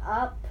coming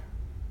up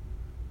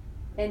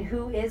and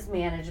who is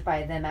managed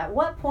by them. At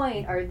what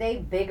point are they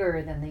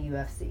bigger than the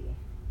UFC?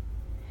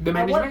 The At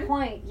management?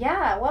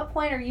 what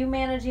point are you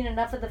managing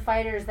enough of the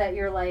fighters that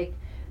you're like,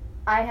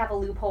 I have a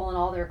loophole in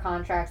all their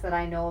contracts that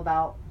I know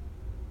about?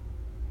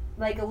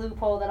 Like a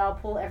loophole that I'll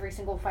pull every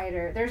single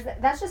fighter.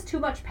 That's just too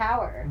much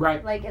power.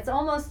 Right. Like, it's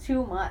almost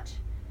too much.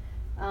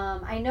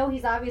 I know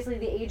he's obviously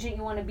the agent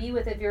you want to be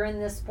with if you're in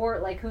this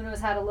sport. Like, who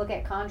knows how to look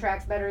at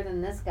contracts better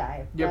than this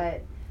guy? Yep.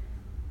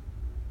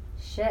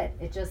 But shit,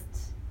 it just,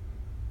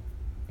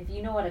 if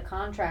you know what a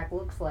contract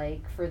looks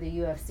like for the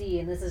UFC,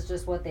 and this is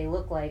just what they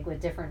look like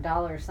with different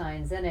dollar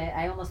signs in it,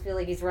 I almost feel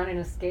like he's running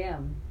a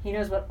scam. He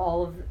knows what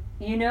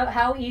you know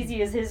how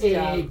easy is his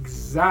job.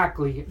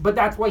 Exactly. But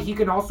that's why he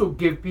can also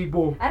give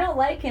people... I don't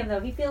like him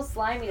though. He feels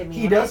slimy to me.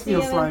 He When does I see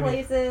feel him slimy.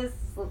 in places,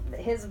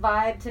 his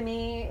vibe to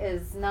me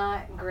is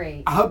not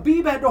great.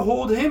 Habib had to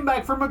hold him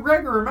back from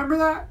McGregor. Remember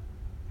that?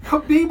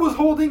 Habib was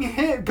holding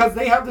him because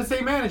they have the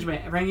same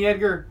management. Frankie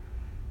Edgar,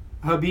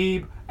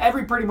 Habib,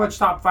 every pretty much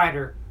top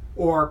fighter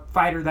or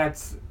fighter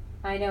that's...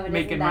 I know, it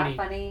making isn't that money.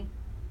 funny.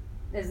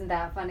 Isn't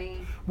that funny?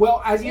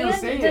 Well, as you were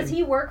And saying... does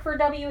he work for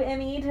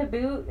WME to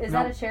boot? Is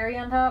that No. a cherry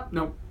on top?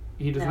 Nope,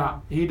 he does No.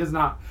 not. He does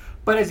not.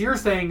 But as you're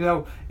saying,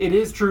 though, it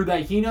is true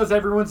that he knows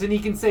everyone's, and he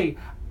can say,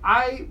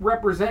 I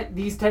represent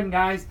these 10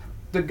 guys.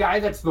 The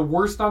guy that's the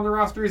worst on the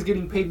roster is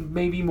getting paid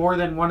maybe more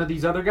than one of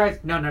these other guys.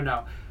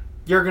 No.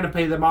 You're going to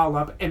pay them all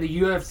up, and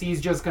the UFC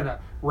is just going to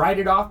write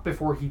it off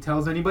before he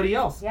tells anybody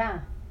else.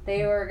 Yeah.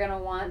 They were going to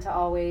want to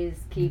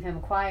always keep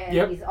him quiet.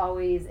 Yep. He's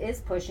always is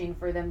pushing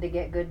for them to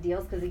get good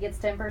deals because he gets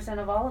 10%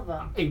 of all of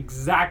them.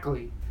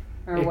 Exactly.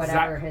 Or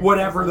whatever.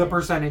 Whatever the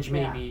percentage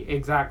may Yeah. be.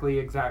 Exactly.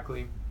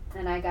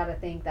 And I got to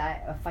think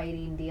that a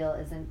fighting deal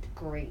isn't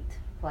great.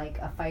 Like,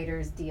 a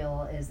fighter's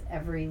deal is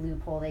every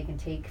loophole they can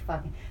take.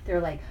 They're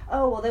like,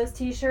 oh, well, those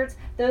t-shirts,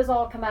 those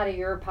all come out of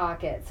your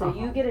pocket. So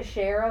you get a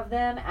share of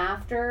them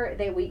after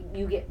we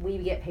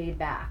get paid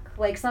back.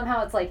 Like,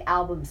 somehow it's like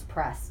albums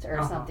pressed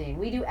or something.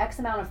 We do X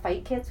amount of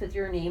fight kits with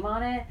your name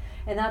on it,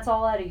 and that's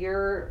all out of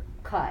your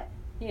cut.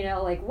 You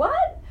know, like,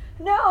 what?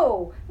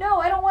 No,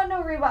 I don't want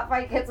no Reebok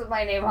fight kits with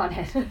my name on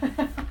it.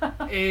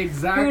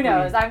 Exactly. Who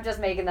knows? I'm just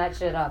making that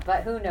shit up.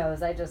 But who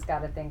knows? I just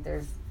gotta think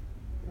there's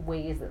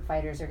ways that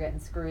fighters are getting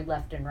screwed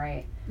left and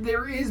right.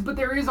 There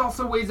is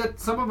also ways that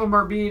some of them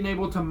are being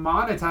able to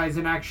monetize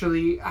and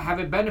actually have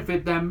it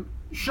benefit them.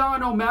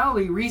 Sean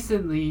O'Malley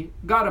recently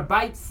got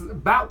a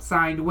bout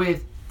signed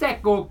with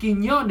Teco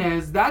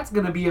Quiñones. That's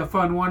going to be a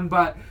fun one,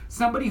 but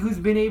somebody who's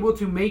been able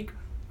to make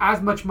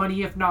as much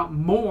money, if not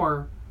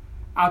more,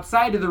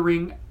 outside of the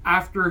ring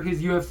after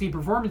his UFC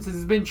performances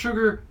has been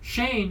Sugar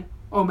Shane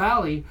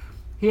O'Malley.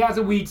 He has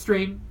a weed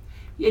strain,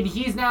 and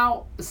he's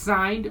now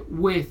signed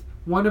with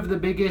one of the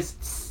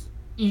biggest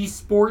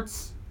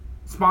esports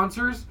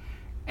sponsors,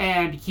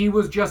 and he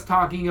was just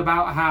talking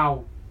about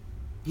how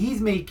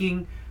he's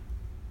making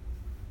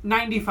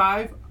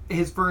 $95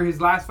 for his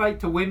last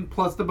fight to win,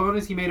 plus the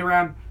bonus. He made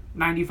around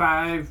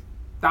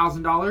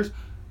 $95,000.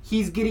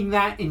 He's getting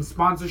that in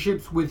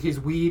sponsorships with his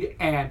weed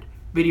and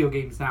video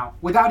games now,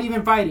 without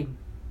even fighting.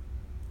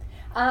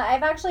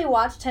 I've actually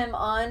watched him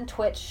on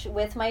Twitch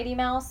with Mighty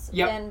Mouse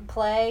and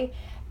play.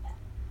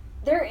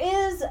 There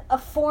is a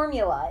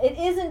formula. It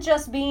isn't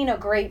just being a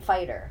great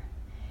fighter.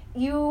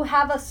 You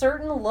have a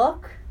certain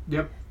look.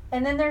 Yep.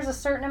 And then there's a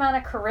certain amount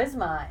of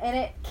charisma. And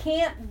it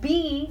can't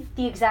be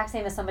the exact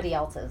same as somebody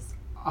else's.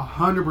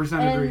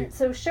 100% agree. And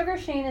so Sugar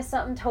Shane is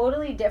something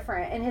totally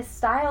different. And his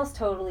style's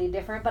totally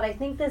different. But I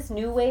think this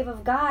new wave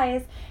of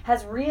guys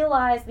has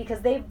realized, because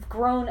they've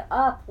grown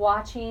up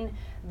watching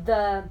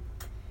the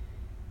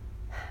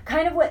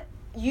kind of what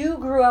you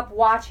grew up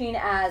watching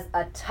as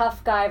a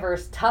tough guy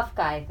versus tough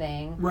guy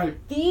thing. Right.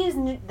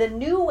 The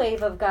new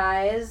wave of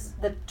guys,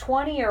 the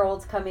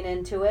 20-year-olds coming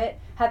into it,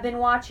 have been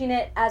watching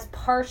it as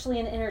partially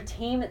an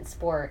entertainment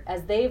sport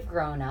as they've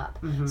grown up.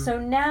 Mm-hmm. So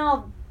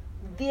now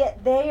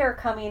they are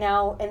coming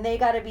out and they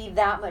got to be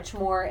that much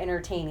more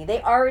entertaining.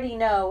 They already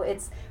know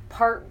it's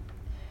part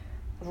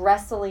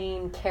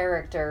wrestling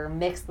character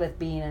mixed with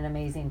being an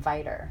amazing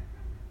fighter.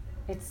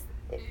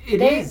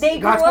 They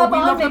grew up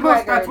on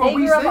McGregor. They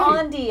grew up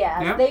on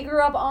Diaz. Yep. They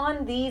grew up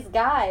on these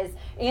guys.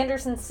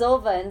 Anderson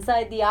Silva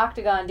inside the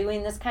octagon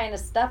doing this kind of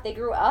stuff. They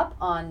grew up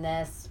on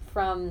this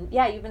from,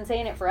 you've been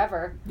saying it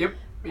forever. Yep,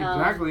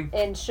 exactly.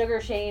 And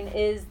Sugar Shane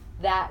is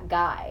that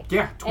guy.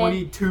 Yeah,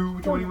 21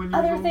 years old.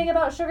 Other thing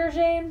about Sugar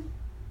Shane,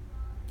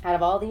 out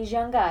of all these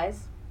young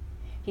guys,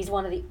 he's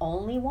one of the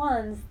only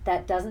ones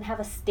that doesn't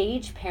have a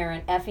stage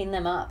parent effing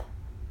them up.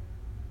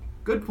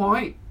 Good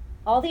point.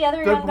 All the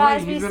other young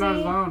guys we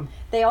see,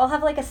 they all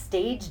have like a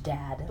stage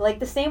dad. Like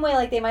the same way,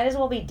 like they might as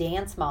well be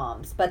dance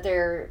moms, but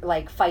they're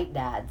like fight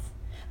dads.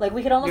 Like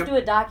we could almost do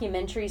a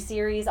documentary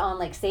series on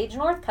like Sage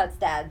Northcutt's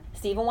dad,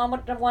 Stephen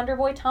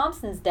Wonderboy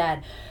Thompson's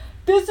dad.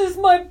 This is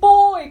my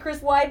boy, Chris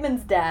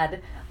Weidman's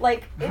dad.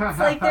 Like it's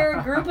like they're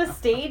a group of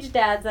stage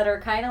dads that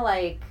are kind of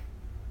like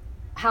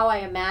how I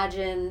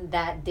imagine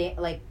that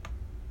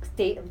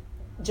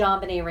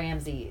John Benet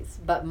Ramsey's,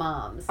 but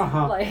moms.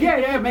 Like,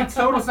 it makes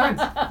total sense.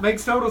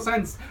 Makes total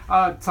sense.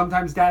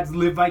 Sometimes dads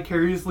live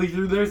vicariously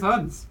through their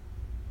sons.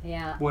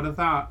 Yeah. What a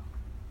thought.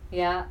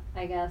 Yeah,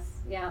 I guess.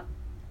 Yeah.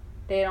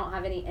 They don't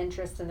have any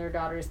interest in their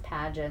daughter's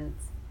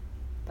pageants,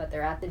 but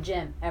they're at the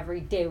gym every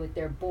day with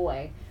their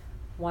boy,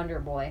 Wonder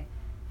Boy.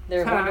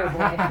 Their Wonder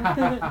Boy.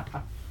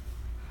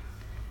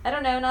 I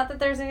don't know. Not that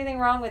there's anything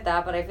wrong with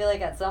that, but I feel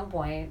like at some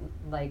point,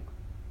 like,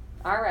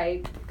 all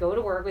right, go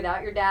to work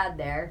without your dad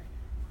there.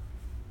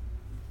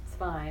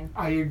 Fine.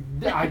 I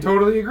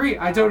totally agree.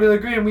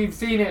 And we've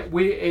seen it.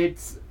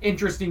 It's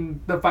interesting,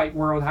 the fight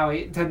world, how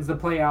it tends to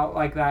play out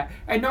like that.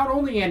 And not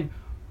only in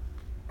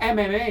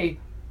MMA,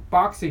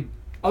 boxing,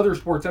 other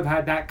sports have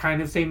had that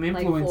kind of same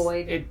influence.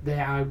 Like Floyd.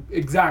 Yeah,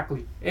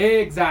 exactly.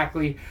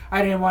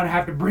 I didn't want to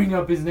have to bring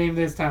up his name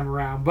this time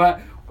around,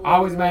 but Floyd, I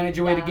always manage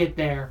a way to get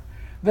there.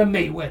 The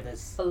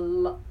Mayweathers.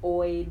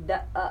 Floyd.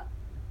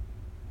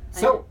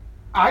 So,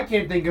 I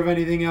can't think of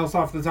anything else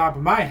off the top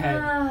of my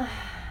head.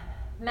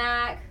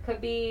 Mac,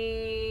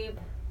 Khabib,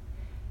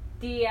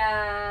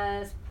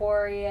 Diaz,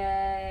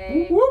 Poirier.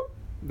 Whoop, whoop.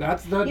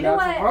 That's the You know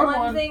that's what? one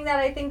One thing that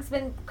I think's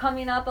been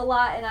coming up a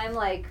lot, and I'm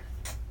like,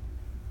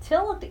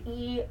 Till looked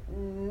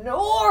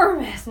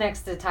enormous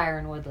next to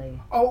Tyron Woodley.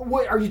 Oh,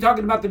 what are you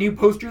talking about? The new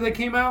poster that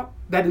came out?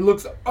 That it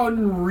looks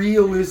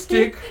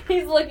unrealistic.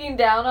 He's looking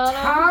down on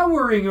him,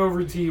 towering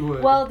over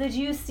T-Wood. Well, did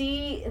you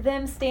see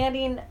them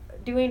standing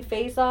doing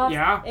face-offs?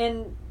 Yeah.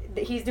 And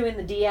he's doing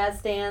the Diaz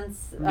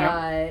stance.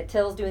 Yep.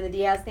 Till's doing the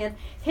Diaz stance.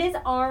 His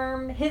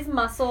arm, his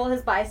muscle,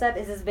 his bicep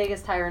is as big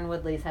as Tyron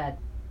Woodley's head.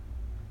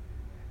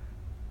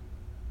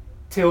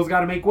 Till's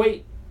got to make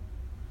weight.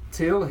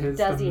 Till his.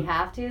 Does he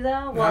have to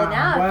though?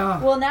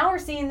 Well, now we're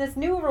seeing this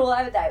new rule.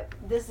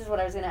 This is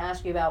what I was going to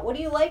ask you about. What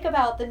do you like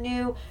about the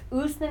new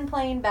Usman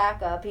playing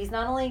backup? He's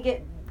not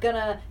only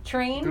gonna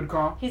train. Good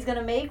call. He's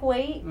gonna make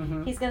weight.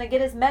 Mm-hmm. He's gonna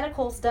get his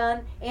medicals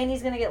done, and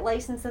he's gonna get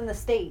licensed in the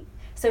state.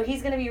 So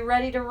he's going to be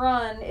ready to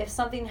run if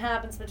something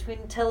happens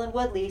between Till and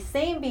Woodley.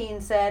 Same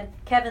being said,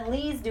 Kevin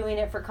Lee's doing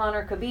it for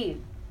Conor Khabib.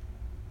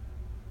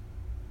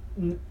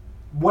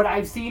 What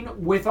I've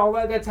seen with all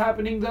that's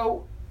happening,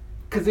 though,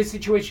 because this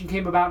situation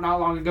came about not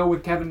long ago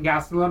with Kevin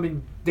Gastelum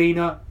and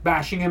Dana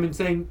bashing him and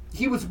saying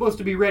he was supposed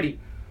to be ready.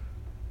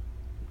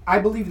 I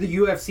believe the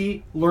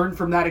UFC learned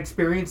from that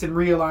experience and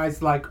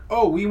realized, like,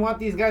 oh, we want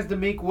these guys to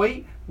make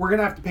weight. We're going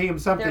to have to pay them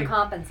something. They're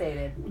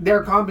compensated.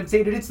 They're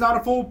compensated. It's not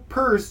a full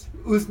purse.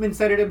 Usman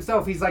said it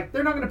himself. He's like,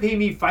 they're not going to pay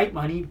me fight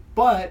money,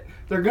 but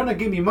they're going to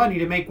give me money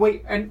to make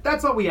weight. And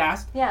that's all we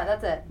asked. Yeah,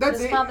 that's it. That's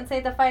just it.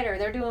 Compensate the fighter.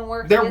 They're doing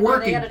work. They're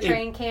working. They got to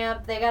train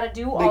camp. They got to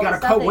do all They the gotta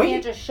stuff. cut They weight.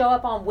 can't just show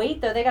up on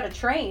weight, though. They got to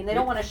train. They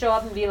don't want to show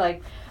up and be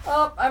like,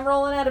 oh, I'm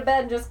rolling out of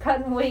bed and just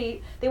cutting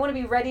weight. They want to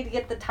be ready to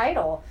get the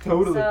title.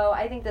 Totally. So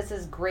I think this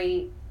is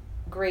great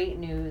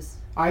news.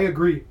 I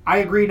agree,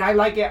 and I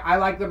like it. I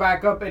like the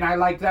backup, and I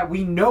like that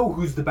we know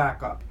who's the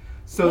backup.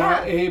 So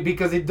Yeah.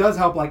 because it does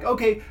help, like,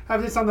 okay,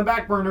 have this on the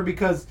back burner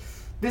because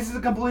this is a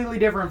completely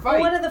different fight.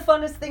 One of the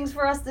funnest things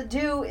for us to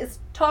do is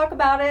talk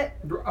about it.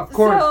 Of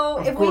course. So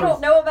of if course. we don't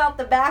know about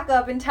the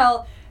backup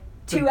until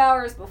 2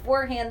 hours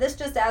beforehand, this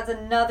just adds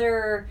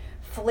another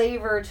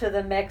flavor to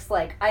the mix.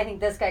 Like, I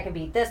think this guy can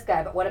beat this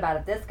guy, but what about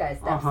if this guy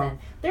steps in?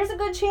 There's a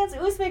good chance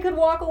Usman could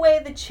walk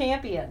away the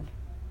champion.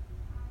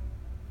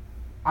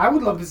 I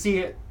would love to see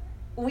it.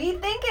 We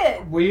think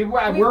it. We're We've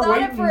thought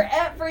waiting.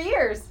 it for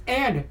years.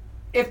 And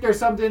if there's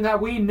something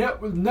that we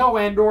know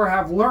and or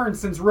have learned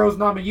since Rose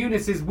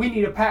Namajunas is we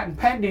need a patent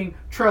pending,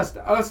 trust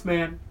us,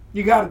 man.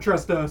 You gotta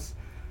trust us.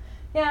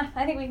 Yeah,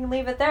 I think we can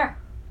leave it there.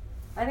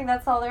 I think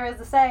that's all there is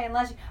to say.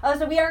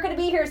 So we aren't going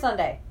to be here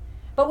Sunday.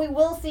 But we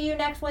will see you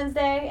next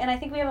Wednesday, and I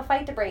think we have a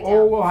fight to break down.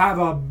 Oh, we'll have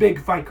a big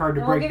fight card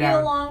to And break we'll give down.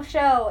 you a long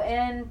show.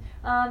 And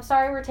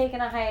sorry we're taking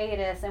a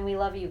hiatus, and we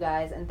love you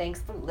guys, and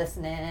thanks for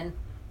listening.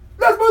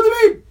 Let's move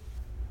the beat!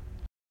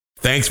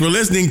 Thanks for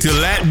listening to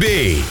Lat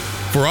B.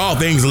 For all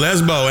things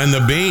Lesbo and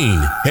the Bean,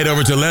 head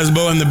over to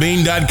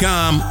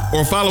lesboandthebean.com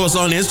or follow us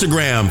on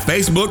Instagram,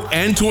 Facebook,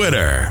 and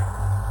Twitter.